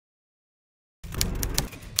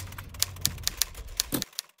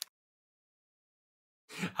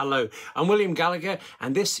Hello, I'm William Gallagher,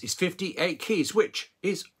 and this is 58 Keys, which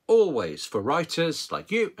is always for writers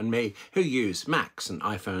like you and me who use Macs and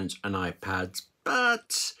iPhones and iPads.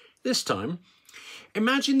 But this time,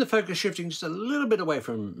 imagine the focus shifting just a little bit away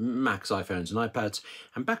from Macs, iPhones and iPads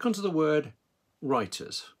and back onto the word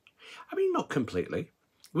writers. I mean, not completely.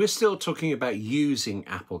 We're still talking about using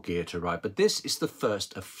Apple gear to write, but this is the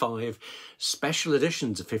first of 5 special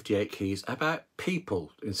editions of 58 Keys about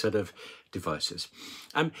people instead of devices.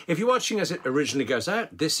 If you're watching as it originally goes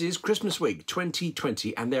out, this is Christmas week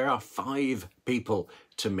 2020, and there are 5 people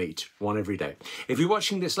to meet, one every day. If you're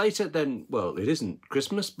watching this later, then, well, it isn't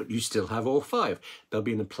Christmas, but you still have all 5. They'll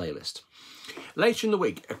be in a playlist. Later in the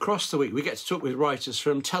week, across the week, we get to talk with writers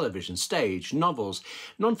from television, stage, novels,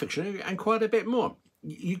 non-fiction, and quite a bit more.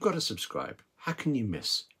 You've got to subscribe. How can you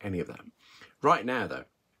miss any of that? Right now, though,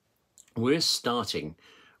 we're starting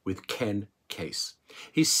with Ken Case.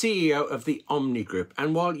 He's CEO of the Omni Group,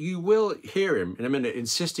 and while you will hear him in a minute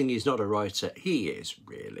insisting he's not a writer, he is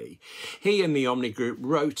really. He and the Omni Group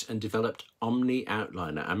wrote and developed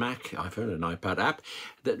OmniOutliner, a Mac, iPhone and iPad app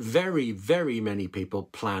that very, very many people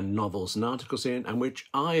plan novels and articles in, and which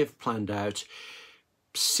I have planned out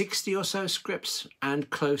 60 or so scripts and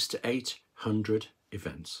close to 800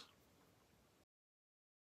 events.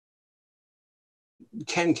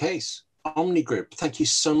 Ken Case, Omni Group, thank you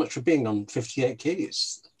so much for being on 58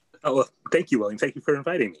 Keys. Oh, well, thank you, William. Thank you for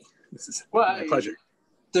inviting me. This is my pleasure.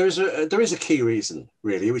 There is a key reason,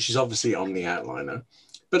 really, which is obviously OmniOutliner,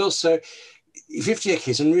 but also 58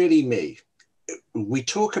 Keys and really me. We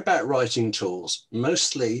talk about writing tools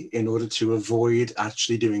mostly in order to avoid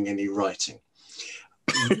actually doing any writing.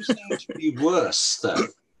 You seem to be worse, though.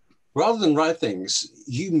 Rather than write things,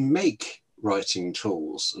 you make writing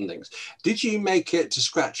tools and things. Did you make it to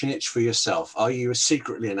scratch an itch for yourself? Are you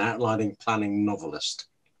secretly an outlining, planning novelist?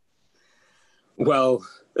 Well,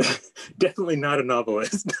 definitely not a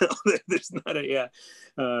novelist. No, there's not a,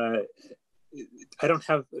 I don't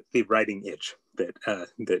have the writing itch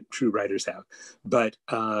that true writers have, but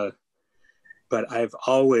I've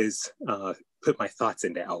always put my thoughts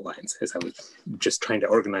into outlines as I was just trying to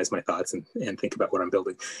organize my thoughts and think about what I'm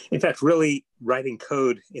building. In fact, really writing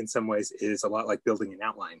code in some ways is a lot like building an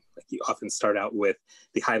outline. Like you often start out with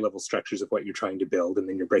the high level structures of what you're trying to build, and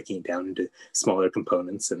then you're breaking it down into smaller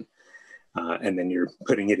components, and then you're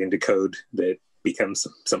putting it into code that becomes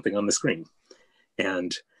something on the screen.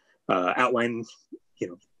 And outline,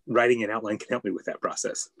 writing an outline can help me with that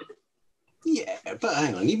process. Yeah, but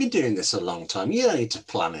hang on, you've been doing this a long time. You don't need to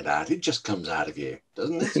plan it out. It just comes out of you,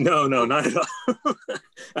 doesn't it? No, not at all.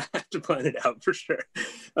 I have to plan it out for sure.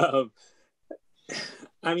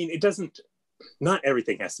 I mean, not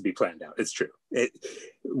everything has to be planned out. It's true.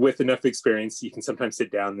 With enough experience, you can sometimes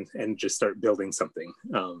sit down and just start building something.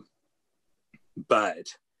 But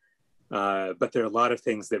there are a lot of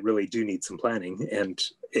things that really do need some planning, and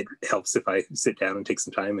it helps if I sit down and take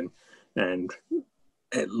some time and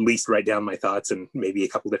at least write down my thoughts and maybe a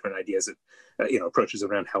couple different ideas of, approaches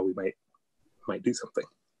around how we might do something.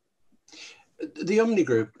 The Omni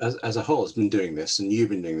Group as a whole has been doing this, and you've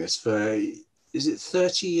been doing this for, is it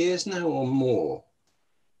 30 years now or more?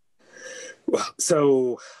 Well,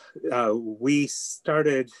 so we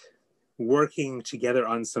started working together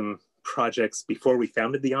on some projects before we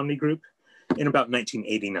founded the Omni Group in about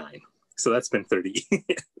 1989. So that's been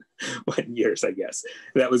 31 years, I guess.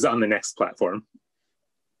 That was on the Next platform.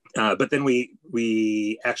 But then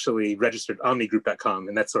we actually registered omnigroup.com,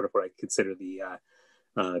 and that's sort of what I consider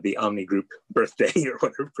the Omni Group birthday or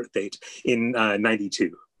whatever birth date in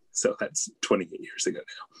 92. So that's 28 years ago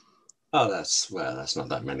now. Oh, that's not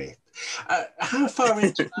that many. How far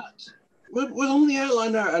into that? Was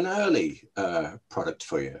OmniOutliner an early product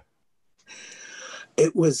for you?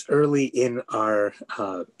 It was early in our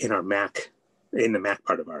Mac, in the Mac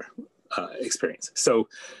part of our experience. So.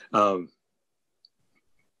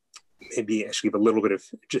 Maybe I should give a little bit of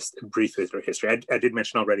just a brief history. I did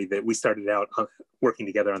mention already that we started out working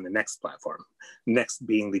together on the Next platform. Next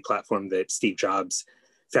being the platform that Steve Jobs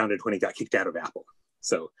founded when he got kicked out of Apple.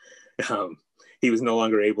 So he was no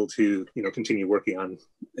longer able to, continue working on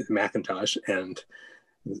the Macintosh, and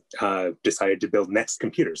decided to build Next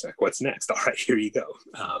computers. Like, what's next? All right, here you go.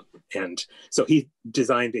 And so he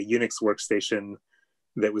designed a Unix workstation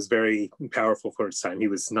that was very powerful for its time. He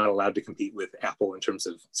was not allowed to compete with Apple in terms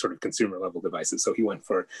of sort of consumer level devices. So he went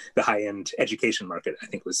for the high-end education market, I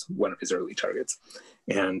think was one of his early targets.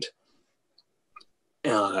 And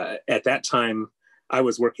at that time, I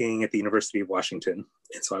was working at the University of Washington.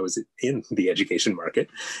 And so I was in the education market.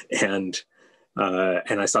 And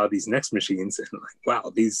I saw these Next machines, and I'm like,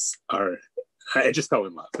 wow, I just fell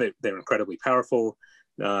in love. They're incredibly powerful.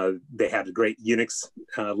 They had a great Unix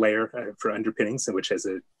layer for underpinnings, which as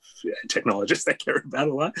a technologist I care about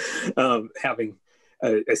a lot, having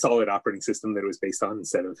a solid operating system that it was based on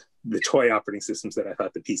instead of the toy operating systems that I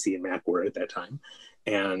thought the PC and Mac were at that time.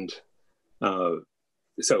 And so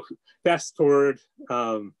fast forward,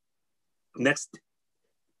 Next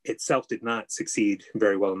itself did not succeed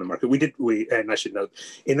very well in the market. And I should note,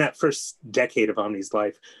 in that first decade of Omni's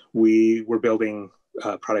life, we were building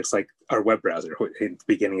products like our web browser in the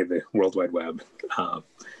beginning of the World Wide Web.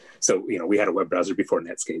 So, we had a web browser before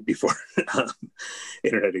Netscape, before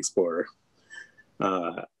Internet Explorer.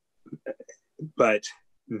 But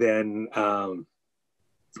then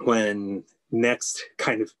when Next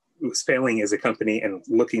kind of was failing as a company and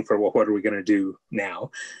looking for, well, what are we going to do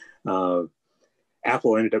now?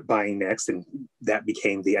 Apple ended up buying Next, and that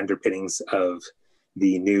became the underpinnings of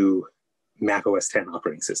the new Mac OS X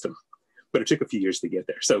operating system. But it took a few years to get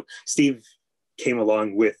there. So Steve came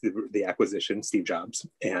along with the acquisition, Steve Jobs,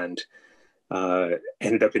 and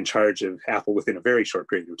ended up in charge of Apple within a very short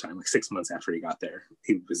period of time, like 6 months after he got there.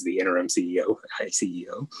 He was the interim CEO,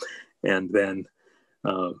 CEO. And then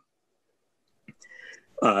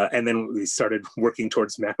we started working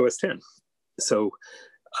towards Mac OS X. So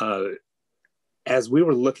as we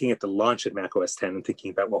were looking at the launch of Mac OS X and thinking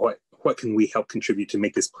about, well, what can we help contribute to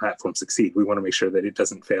make this platform succeed? We want to make sure that it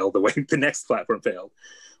doesn't fail the way the next platform failed.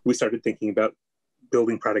 We started thinking about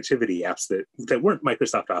building productivity apps that weren't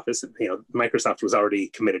Microsoft Office. Microsoft was already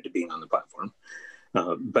committed to being on the platform,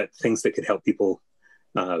 but things that could help people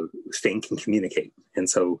think and communicate. And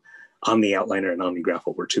so OmniOutliner and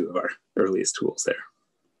OmniGraph were two of our earliest tools there.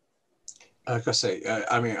 Like I say,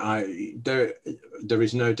 there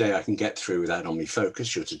is no day I can get through without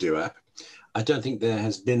OmniFocus, your to-do app. I don't think there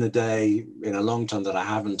has been a day in a long time that I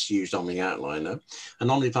haven't used OmniOutliner. And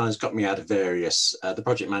OmniOutliner got me out of various, the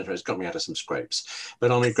project manager has got me out of some scrapes.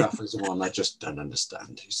 But OmniGraph is the one I just don't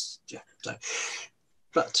understand.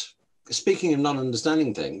 But speaking of not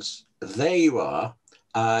understanding things, there you are.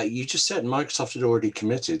 You just said Microsoft had already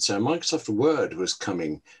committed. So Microsoft Word was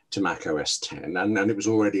coming to Mac OS X, and it was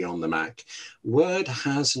already on the Mac. Word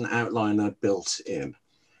has an outliner built in.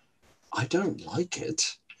 I don't like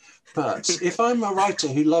it. But if I'm a writer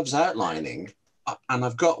who loves outlining and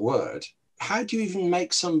I've got Word, how do you even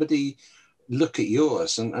make somebody look at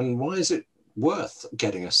yours? And why is it worth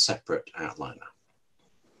getting a separate outliner?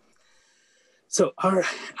 So our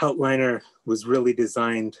outliner was really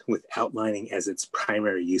designed with outlining as its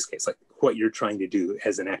primary use case. Like what you're trying to do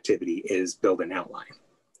as an activity is build an outline.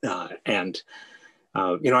 I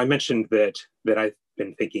mentioned that I've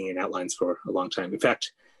been thinking in outlines for a long time. In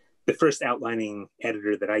fact, the first outlining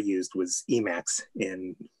editor that I used was Emacs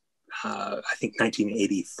in, I think,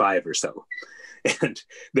 1985 or so. And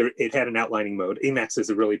it had an outlining mode. Emacs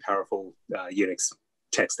is a really powerful Unix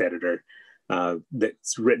text editor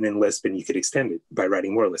that's written in Lisp, and you could extend it by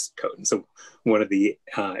writing more Lisp code. And so one of the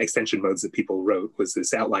extension modes that people wrote was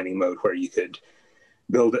this outlining mode where you could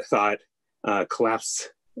build a thought, collapse,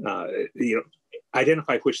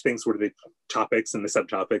 identify which things were the topics and the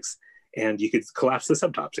subtopics, and you could collapse the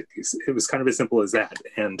subtopics. It was kind of as simple as that.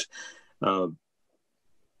 And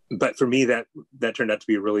but for me, that turned out to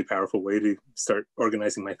be a really powerful way to start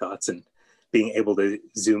organizing my thoughts and being able to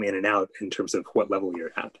zoom in and out in terms of what level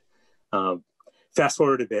you're at. Fast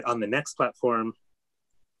forward a bit, on the Next platform,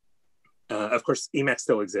 of course, Emacs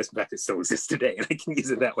still exists. In fact, it still exists today, and I can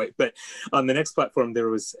use it that way. But on the Next platform, there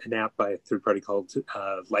was an app by a third party called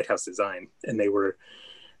Lighthouse Design, and they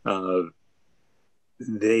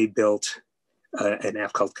built an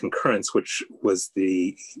app called Concurrence, which was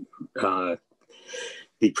the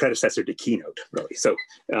predecessor to Keynote, really. So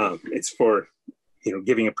it's for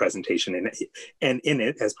giving a presentation, and in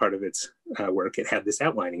it, as part of its work, it had this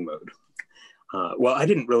outlining mode. Well, I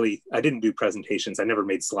didn't do presentations. I never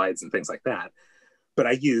made slides and things like that, but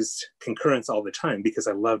I used Concurrence all the time because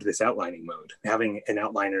I loved this outlining mode. Having an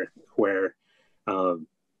outliner where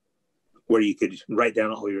you could write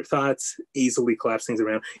down all your thoughts, easily collapse things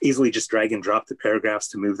around, easily just drag and drop the paragraphs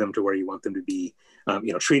to move them to where you want them to be,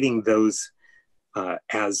 treating those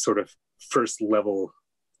as sort of first level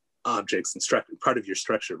objects and part of your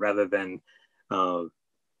structure rather than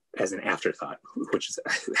as an afterthought, which is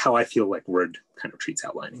how I feel like Word kind of treats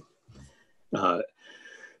outlining. So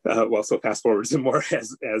fast forward some more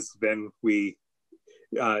as then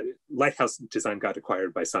Lighthouse Design got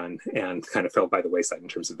acquired by Sun and kind of fell by the wayside in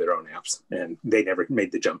terms of their own apps, and they never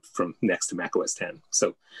made the jump from Next to Mac OS X.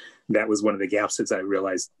 So that was one of the gaps as I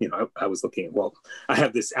realized, I was looking at, well, I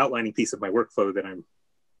have this outlining piece of my workflow that I'm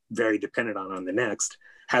very dependent on the Next.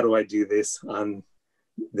 How do I do this on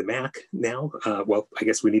the Mac now? Well, I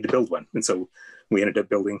guess we need to build one. And so we ended up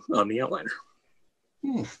building OmniOutliner.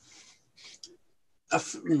 Hmm.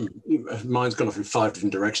 Mine's gone off in 5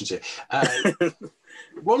 different directions here.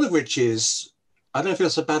 One of which is, I don't feel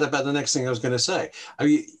so bad about the next thing I was going to say.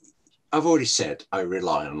 I've already said I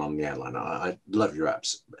rely on OmniOutliner. I love your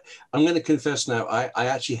apps. I'm going to confess now, I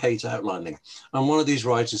actually hate outlining. I'm one of these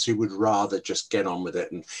writers who would rather just get on with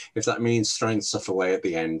it. And if that means throwing stuff away at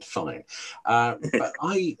the end, fine. But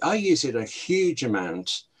I use it a huge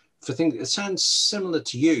amount for things. It sounds similar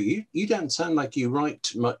to you. You don't sound like you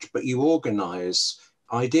write much, but you organize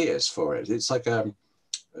ideas for it. It's like not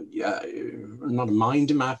a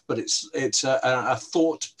mind map, but it's a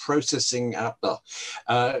thought processing app.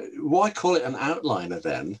 Why call it an outliner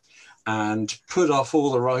then, and put off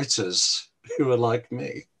all the writers who are like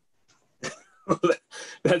me?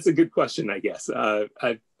 That's a good question, I guess.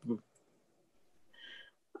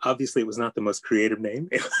 Obviously, it was not the most creative name.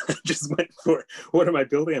 I just went for, what am I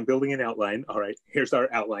building? I'm building an outline. All right, here's our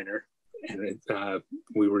outliner. And how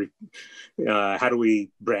do we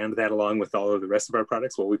brand that along with all of the rest of our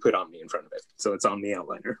products? Well, we put Omni in front of it. So it's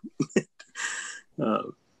OmniOutliner.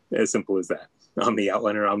 As simple as that.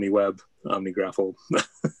 OmniOutliner, OmniWeb, OmniGraphel,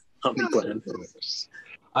 OmniPlan.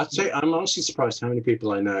 I'd say I'm honestly surprised how many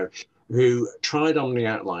people I know who tried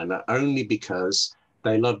OmniOutliner only because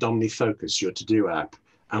they loved OmniFocus, your to-do app,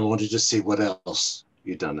 and wanted to see what else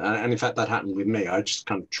you'd done. And in fact, that happened with me. I just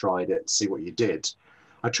kind of tried it to see what you did.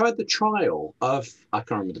 I tried the trial of, I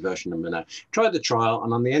can't remember the version number now, tried the trial,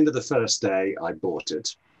 and on the end of the first day, I bought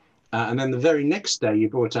it. And then the very next day, you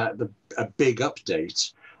brought out a big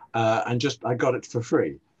update, and I got it for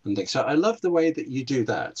free. And things. So I love the way that you do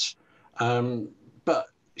that. But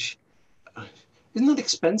isn't that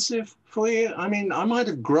expensive for you? I mean, I might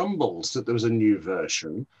have grumbled that there was a new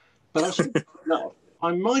version, but I was no.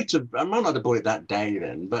 I might not have bought it that day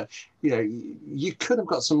then, but you could have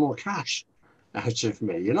got some more cash out of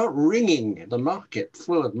me. You're not wringing the market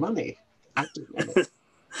full of money.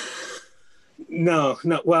 No.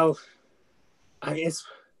 Well,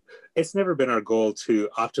 it's never been our goal to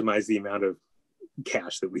optimize the amount of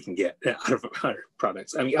cash that we can get out of our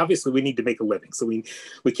products. I mean, obviously, we need to make a living, so we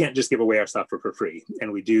can't just give away our software for free,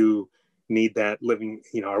 and we do need that living.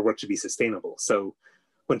 Our work to be sustainable. So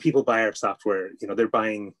when people buy our software, they're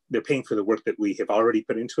paying for the work that we have already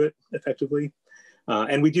put into it effectively.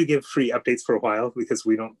 And we do give free updates for a while because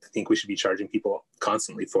we don't think we should be charging people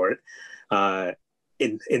constantly for it.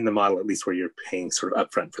 In the model, at least, where you're paying sort of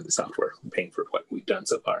upfront for the software, paying for what we've done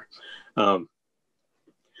so far.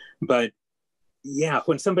 But yeah,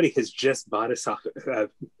 when somebody has just bought a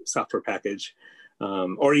software package,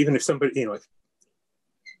 or even if somebody,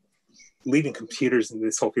 leaving computers in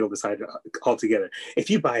this whole field aside altogether, if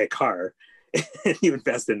you buy a car and you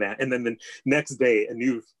invest in that, and then the next day a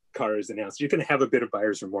new car is announced, you're going to have a bit of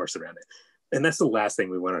buyer's remorse around it. And that's the last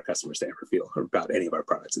thing we want our customers to ever feel about any of our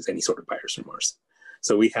products, is any sort of buyer's remorse.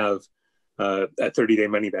 So we have a 30-day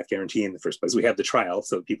money-back guarantee in the first place. We have the trial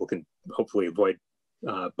so people can hopefully avoid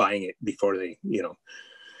buying it before they,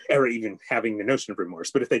 ever even having the notion of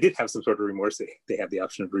remorse. But if they did have some sort of remorse, they have the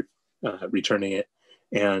option of returning it.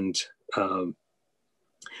 And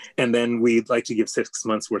then we'd like to give 6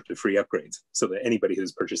 months worth of free upgrades so that anybody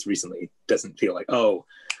who's purchased recently doesn't feel like, oh,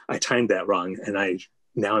 I timed that wrong and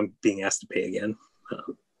now I'm being asked to pay again.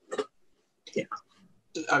 Yeah.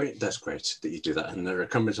 I mean, that's great that you do that. And there are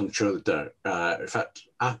companies, I'm sure, that don't. In fact,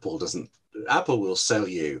 Apple doesn't. Apple will sell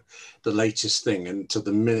you the latest thing until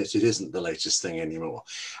the minute it isn't the latest thing anymore.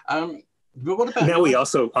 But what about... Now we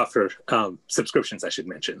also offer subscriptions, I should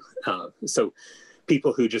mention. So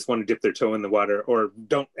people who just want to dip their toe in the water or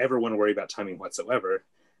don't ever want to worry about timing whatsoever,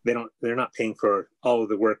 they're not paying for all of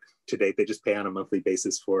the work to date. They just pay on a monthly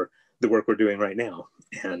basis for the work we're doing right now.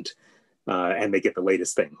 And they get the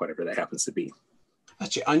latest thing, whatever that happens to be.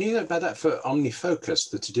 Actually, I knew about that for OmniFocus,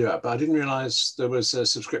 the to-do app, but I didn't realize there was a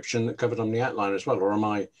subscription that covered OmniOutliner as well, or am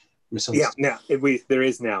I misunderstanding? Yeah, there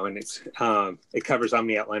is now, and it covers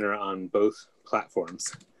OmniOutliner on both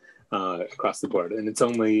platforms across the board. And it's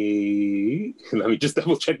only, let me just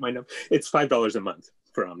double check my number. It's $5 a month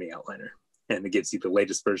for OmniOutliner. And it gives you the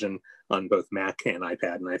latest version on both Mac and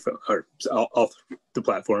iPad and iPhone, or all the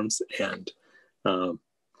platforms.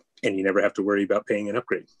 And you never have to worry about paying an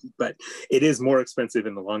upgrade. But it is more expensive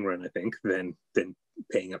in the long run, I think, than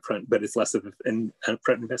paying upfront. But it's less of an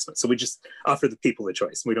upfront investment. So we just offer the people a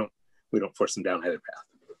choice. We don't force them down either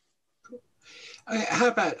path. How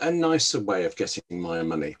about a nicer way of getting my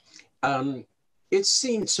money? It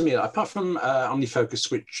seems to me, apart from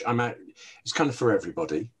OmniFocus, which it's kind of for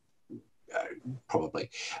everybody,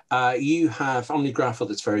 probably. You have OmniGraphel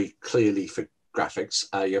that's very clearly for graphics.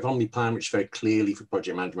 You have OmniPlan, which is very clearly for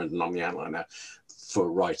project management, and OmniOutliner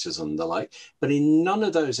for writers and the like. But in none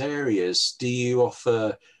of those areas do you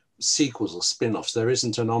offer sequels or spin-offs. There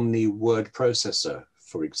isn't an Omni word processor,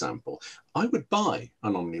 for example. I would buy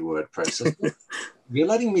an Omni word processor. You're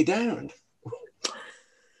letting me down.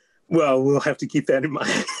 Well, we'll have to keep that in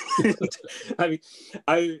mind. I mean,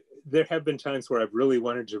 there have been times where I've really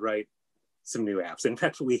wanted to write some new apps. In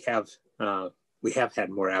fact, we have had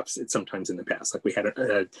more apps sometimes in the past. Like we had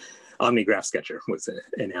a Omni Graph Sketcher was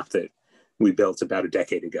an app that we built about a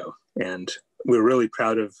decade ago, and we were really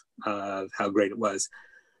proud of how great it was.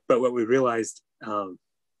 But what we realized a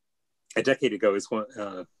decade ago is when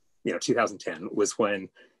 2010 was when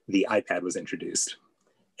the iPad was introduced,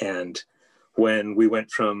 and when we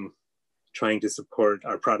went from trying to support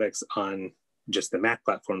our products on just the Mac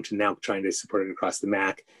platform to now trying to support it across the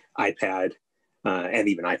Mac, iPad, and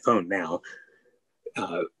even iPhone now,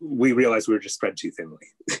 we realized we were just spread too thinly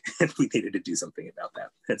and we needed to do something about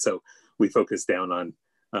that. And so we focused down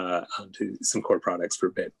onto some core products for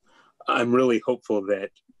a bit. I'm really hopeful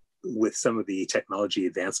that with some of the technology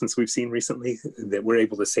advancements we've seen recently, that we're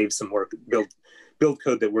able to save some work, build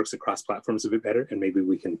code that works across platforms a bit better, and maybe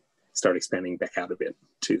we can start expanding back out a bit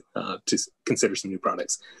to consider some new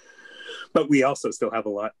products. But we also still have a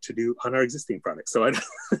lot to do on our existing products. So I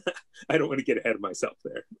don't want to get ahead of myself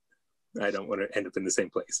there. I don't want to end up in the same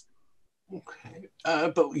place. Okay.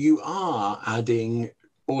 But you are adding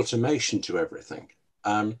automation to everything.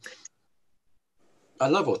 I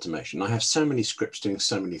love automation. I have so many scripts doing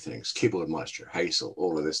so many things, Keyboard Maestro, Hazel,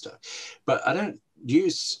 all of this stuff. But I don't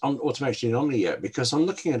use automation in Omni yet because I'm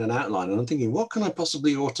looking at an outline and I'm thinking, what can I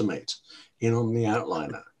possibly automate in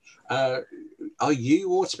OmniOutliner? Are you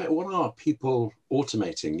automating? What are people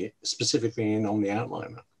automating specifically in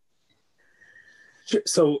OmniOutliner?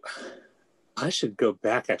 So I should go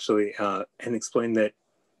back actually and explain that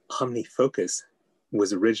OmniFocus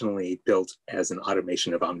was originally built as an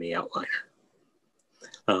automation of OmniOutliner.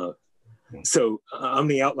 So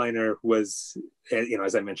OmniOutliner was,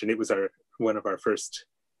 as I mentioned, it was one of our first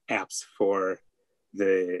apps for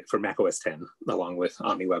Mac OS X, along with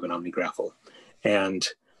OmniWeb and OmniGraffle. And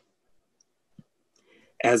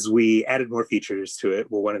as we added more features to it,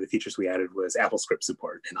 well, one of the features we added was AppleScript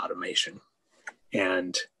support and automation.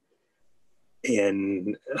 And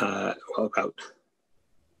in about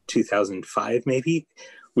 2005, maybe,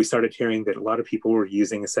 we started hearing that a lot of people were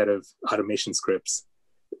using a set of automation scripts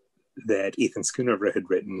that Ethan Schoonover had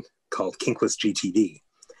written called Kinkless GTD.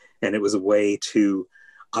 And it was a way to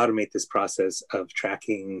automate this process of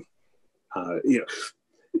tracking,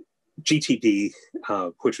 GTD,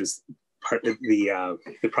 which was part of the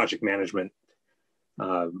project management,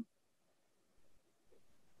 the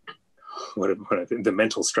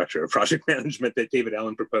mental structure of project management that David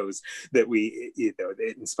Allen proposed that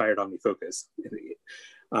it inspired OmniFocus.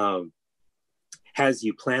 Has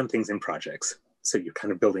you plan things in projects. So you're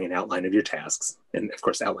kind of building an outline of your tasks. And of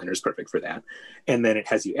course, Outliner is perfect for that. And then it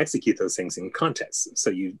has you execute those things in context. So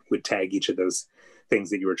you would tag each of those things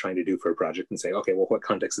that you were trying to do for a project and say, okay, well, what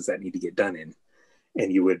context does that need to get done in?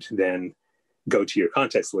 And you would then go to your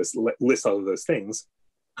context list, list all of those things.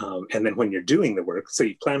 And then when you're doing the work, so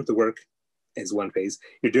you plan the work as one phase,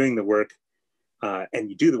 you're doing the work and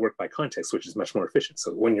you do the work by context, which is much more efficient.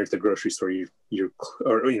 So when you're at the grocery store, when you're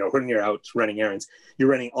out running errands, you're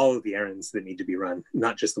running all of the errands that need to be run,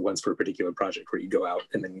 not just the ones for a particular project where you go out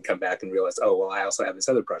and then you come back and realize, oh, well, I also have this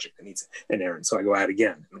other project that needs an errand. So I go out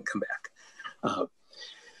again and then come back.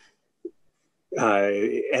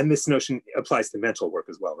 And this notion applies to mental work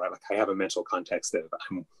as well, right? Like I have a mental context of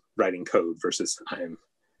I'm writing code versus I'm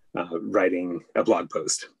writing a blog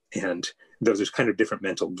post. And those are kind of different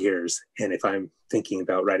mental gears. And if I'm thinking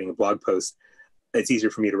about writing a blog post, it's easier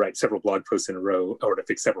for me to write several blog posts in a row or to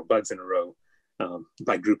fix several bugs in a row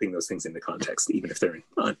by grouping those things into context, even if they're in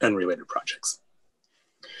unrelated projects.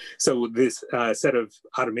 So this set of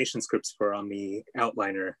automation scripts for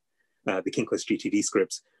OmniOutliner, the Kinkless GTD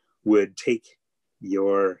scripts, would take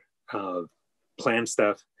your plan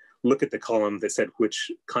stuff, look at the column that said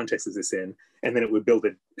which context is this in, and then it would build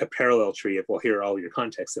a parallel tree of, well, here are all your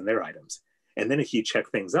contexts and their items. And then if you check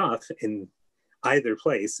things off in either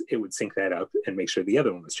place, it would sync that up and make sure the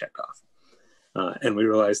other one was checked off. And we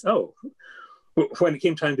realized, when it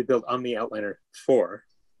came time to build OmniOutliner 4,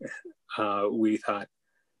 we thought,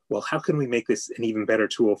 well, how can we make this an even better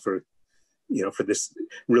tool for this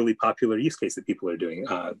really popular use case that people are doing,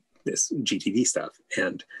 this GTD stuff?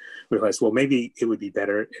 And we realized, well, maybe it would be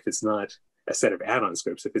better if it's not a set of add-on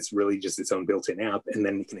scripts, if it's really just its own built-in app, and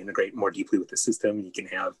then you can integrate more deeply with the system. You can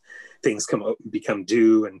have things become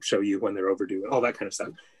due and show you when they're overdue and all that kind of stuff.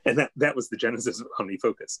 And that was the genesis of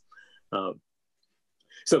OmniFocus.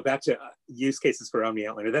 So back to use cases for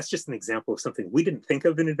OmniOutliner. That's just an example of something we didn't think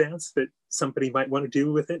of in advance that somebody might want to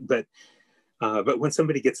do with it. But when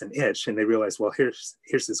somebody gets an itch and they realize, well, here's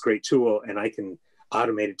this great tool, and I can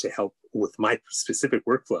automate it to help with my specific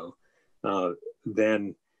workflow,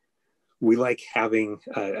 then we like having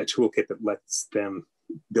a toolkit that lets them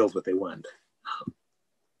build what they want.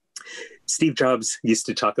 Steve Jobs used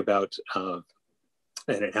to talk about an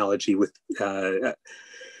analogy with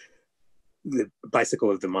the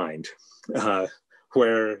bicycle of the mind,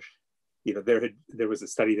 where there was a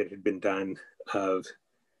study that had been done of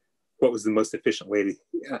what was the most efficient way to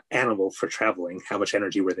animal for traveling, how much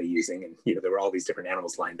energy were they using, and there were all these different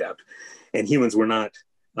animals lined up, and humans were not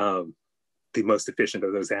the most efficient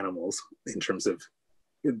of those animals in terms of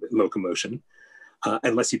locomotion,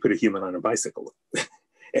 unless you put a human on a bicycle,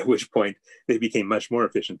 at which point they became much more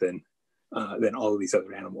efficient than all of these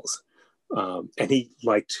other animals. And he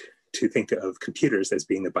liked to think of computers as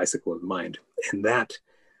being the bicycle of the mind. And that,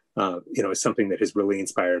 is something that has really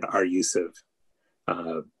inspired our use of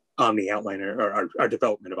OmniOutliner, or our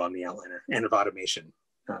development of OmniOutliner and of automation,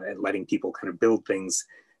 and letting people kind of build things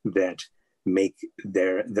that make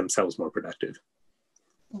themselves more productive.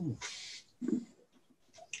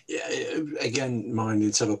 Yeah, again, mine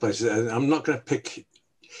in several places. I'm not going to pick,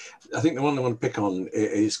 I think the one I want to pick on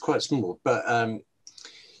is quite small, but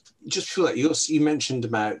just feel like you mentioned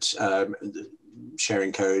about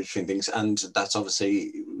sharing code, sharing things, and that's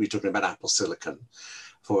obviously, we're talking about Apple Silicon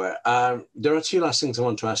for it. There are two last things I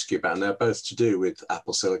want to ask you about, and they're both to do with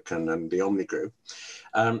Apple Silicon and the Omni Group.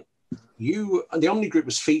 The Omni Group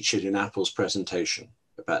was featured in Apple's presentation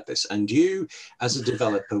about this, and you, as a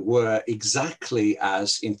developer, were exactly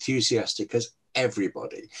as enthusiastic as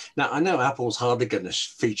everybody. Now, I know Apple's hardly going to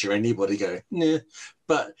feature anybody going, nah,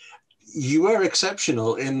 but you were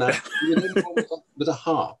exceptional in that with a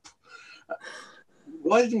harp.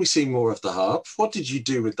 Why didn't we see more of the harp? What did you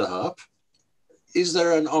do with the harp? Is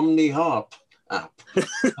there an Omni Harp app?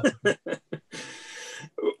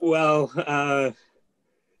 Well,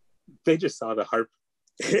 they just saw the harp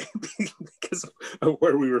because of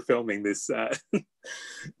where we were filming this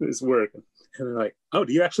this work, and they're like, "Oh,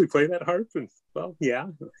 do you actually play that harp?" And well, yeah.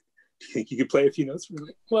 Do you think you could play a few notes?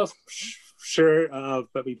 Like, well, sure.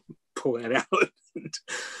 Let me pull that out.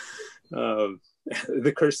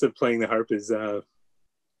 The curse of playing the harp is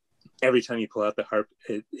every time you pull out the harp,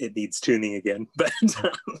 it needs tuning again. But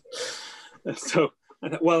so,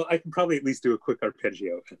 well, I can probably at least do a quick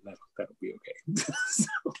arpeggio, and that'll be okay. So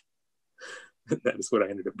that is what I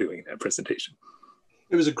ended up doing in that presentation.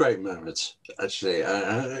 It was a great moment, actually.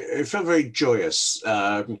 It felt very joyous.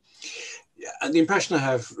 The impression I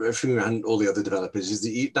have from you and all the other developers is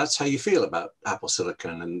that that's how you feel about Apple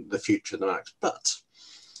Silicon and the future of the Macs. But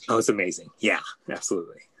it's amazing. Yeah,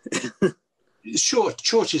 absolutely.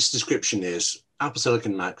 Shortest description is Apple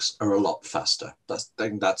Silicon Macs are a lot faster. I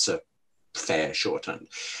think that's a fair shorthand.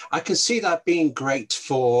 I can see that being great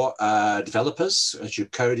for developers as you're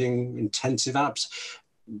coding intensive apps.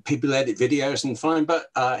 People edit videos and fine, but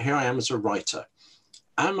here I am as a writer.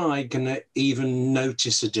 Am I going to even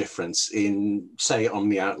notice a difference in, say,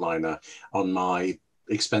 OmniOutliner on my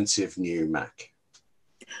expensive new Mac?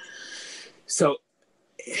 So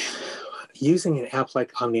using an app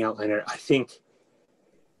like OmniOutliner, I think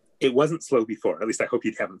it wasn't slow before. At least I hope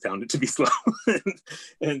you haven't found it to be slow.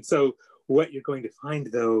 And so what you're going to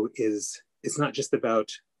find, though, is it's not just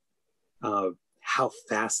about how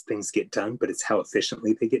fast things get done, but it's how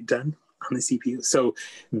efficiently they get done on the CPU. So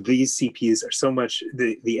these CPUs are so much,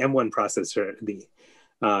 the M1 processor,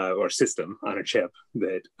 or system on a chip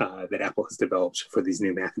that Apple has developed for these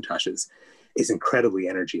new Macintoshes is incredibly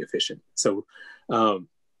energy efficient. So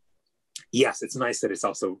yes, it's nice that it's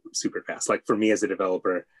also super fast. Like for me as a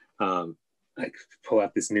developer, I pull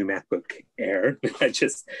out this new MacBook Air that I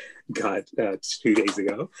just got 2 days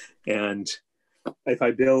ago. And if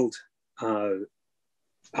I build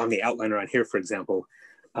OmniOutliner on here, for example,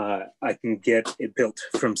 I can get it built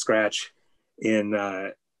from scratch in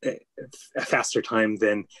a faster time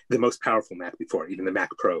than the most powerful Mac before, even the Mac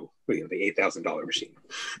Pro, the $8,000 machine.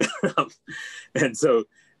 And so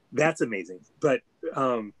that's amazing. But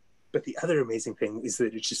the other amazing thing is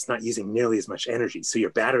that it's just not using nearly as much energy. So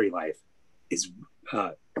your battery life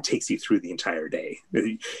takes you through the entire day.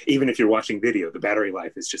 Even if you're watching video, the battery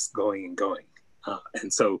life is just going and going.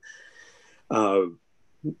 And so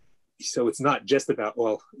it's not just about,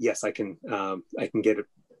 well, yes, I can get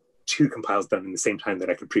 2 compiles done in the same time that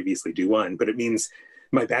I could previously do 1, but it means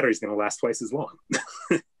my battery is going to last twice as long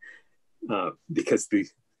because the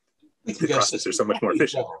processor is so much more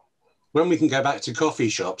efficient. when we can go back to coffee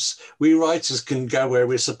shops, we writers can go where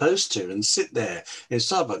we're supposed to and sit there in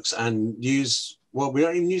Starbucks and use, well, we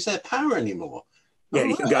don't even use their power anymore. Yeah,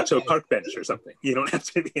 you can go to a park bench or something. You don't have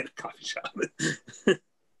to be in a coffee shop.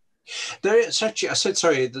 Actually, I said,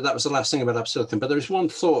 sorry, that was the last thing about Absilicon, but there is one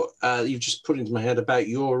thought you've just put into my head about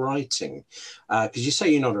your writing, because you say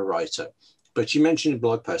you're not a writer, but you mentioned a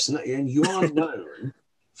blog post, and you are known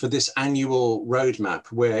for this annual roadmap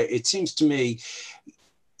where it seems to me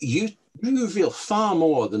you reveal far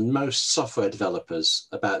more than most software developers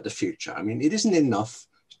about the future. I mean, it isn't enough.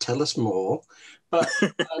 Tell us more, but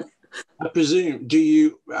I presume, do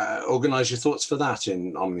you organize your thoughts for that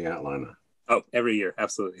in OmniOutliner? Oh, every year,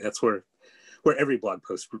 absolutely. That's where every blog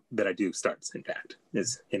post that I do starts, in fact,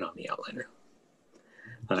 is in OmniOutliner.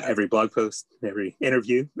 Every blog post, every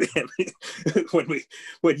interview.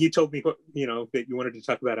 when you told me that you wanted to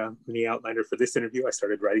talk about OmniOutliner for this interview, I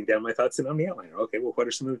started writing down my thoughts in OmniOutliner. Okay, well, what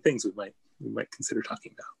are some of the things we might consider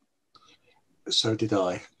talking about? So did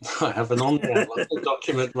I. I have an OmniOutliner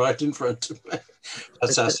document right in front of me.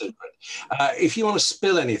 That's our secret. If you want to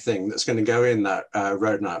spill anything that's going to go in that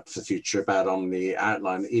roadmap for the future about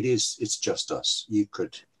OmniOutliner, it's just us. You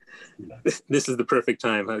could. You know. This is the perfect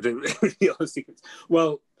time to reveal the secrets.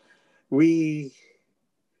 Well,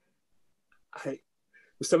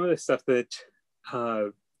 some of the stuff that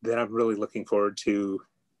I'm really looking forward to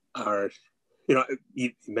are,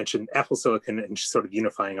 you mentioned Apple Silicon and sort of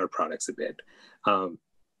unifying our products a bit.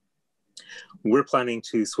 We're planning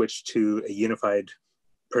to switch to a unified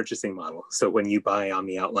purchasing model. So when you buy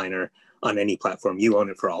OmniOutliner on any platform, you own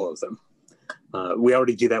it for all of them. We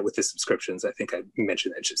already do that with the subscriptions. I think I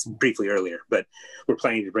mentioned that just briefly earlier, but we're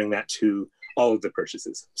planning to bring that to all of the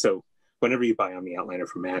purchases. So whenever you buy OmniOutliner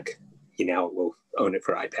for Mac, you now will own it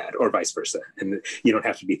for iPad or vice versa. And you don't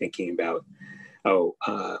have to be thinking about,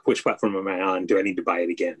 which platform am I on? Do I need to buy it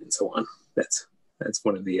again? And so on. That's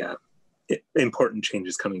one of the important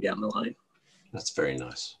changes coming down the line. That's very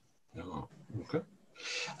nice. Oh, okay.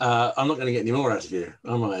 I'm not going to get any more out of you,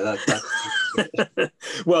 am I?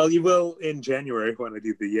 Well, you will in January when I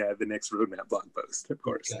do the next roadmap blog post, of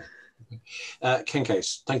course. Okay. Ken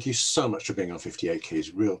Case, thank you so much for being on 58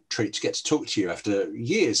 Keys. Real treat to get to talk to you after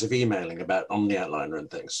years of emailing about OmniOutliner and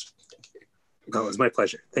things. Thank you. Oh, it was my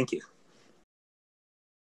pleasure. Thank you.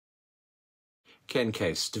 Ken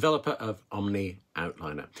Case, developer of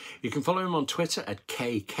OmniOutliner. You can follow him on Twitter at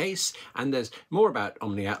kcase, and there's more about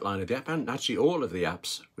OmniOutliner, the app, and actually all of the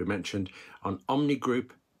apps we mentioned on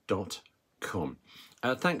omnigroup.com.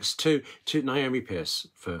 Thanks to Naomi Pierce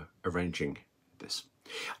for arranging this.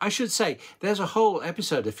 I should say, there's a whole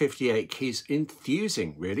episode of 58 Keys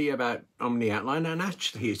enthusing, really, about OmniOutliner, and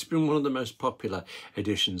actually it's been one of the most popular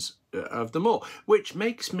editions of them all, which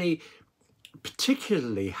makes me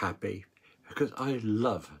particularly happy because I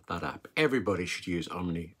love that app. Everybody should use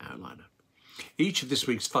OmniOutliner. Each of this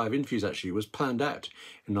week's 5 interviews actually was planned out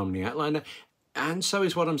in OmniOutliner, and so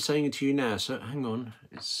is what I'm saying to you now. So hang on,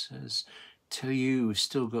 it says, tell you we've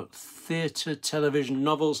still got theatre, television,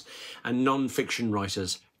 novels, and non-fiction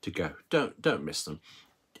writers to go. Don't miss them.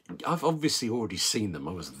 I've obviously already seen them.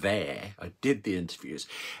 I was there. I did the interviews.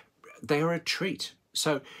 They are a treat.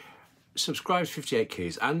 So subscribe to 58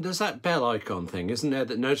 Keys, and there's that bell icon thing, isn't there,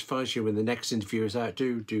 that notifies you when the next interview is out.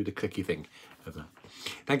 Do the clicky thing of that.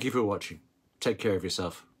 Thank you for watching. Take care of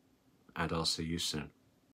yourself, and I'll see you soon.